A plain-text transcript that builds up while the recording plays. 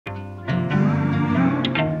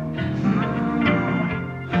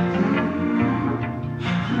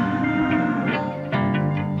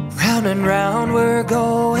Round and round we're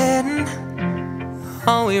going.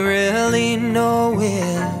 All we really know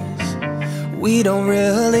is we don't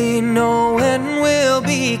really know when we'll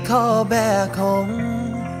be called back home.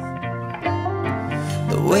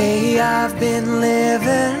 The way I've been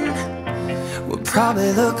living would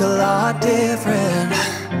probably look a lot different.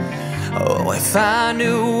 Oh, if I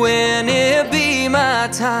knew when it'd be my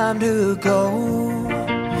time to go.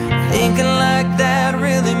 Thinking like that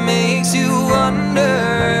really makes you wonder.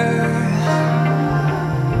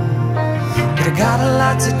 But I got a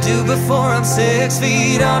lot to do before I'm 6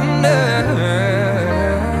 feet under.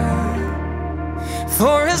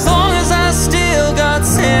 For as long as I still got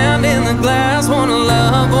sand in the glass, wanna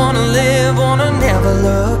love, wanna live, wanna never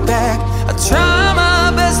look back. I try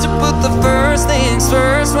my best to put the first things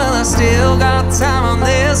first. Well, I still got time on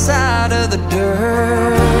this side of the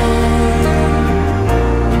dirt.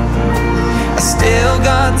 I still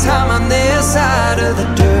got time on this side of the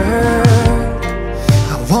dirt.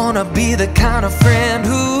 I wanna be the kind of friend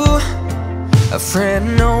who a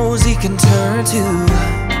friend knows he can turn to,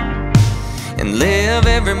 and live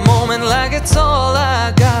every moment like it's all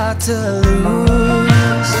I got to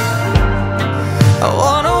lose. I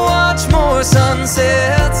wanna watch more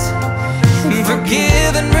sunsets and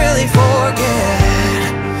forgive and really forget,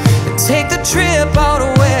 and take the trip out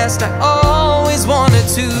west I always wanted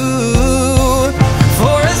to.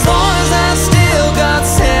 For as long as I still got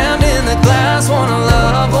sand in the glass, wanna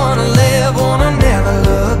love, wanna live, wanna never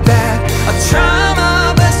look back. I try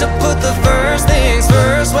my best to put the first things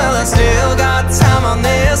first. Well, I still got time on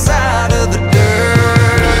this side of the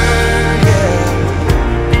dirt, yeah.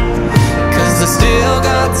 'Cause I still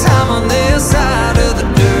got time on this side of the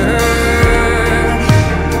dirt.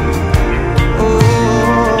 Oh,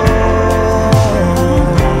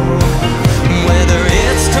 whether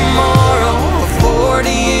it's tomorrow or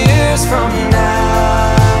 40 years from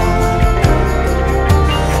now,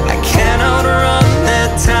 I can't outrun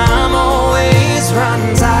that time always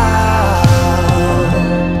runs out.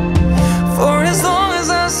 For as long as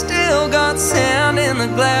I still got sand in the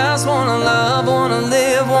glass, wanna love, wanna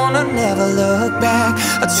live, wanna never look back.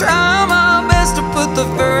 I try my best to put the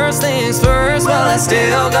first things first. Well, I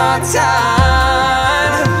still got time.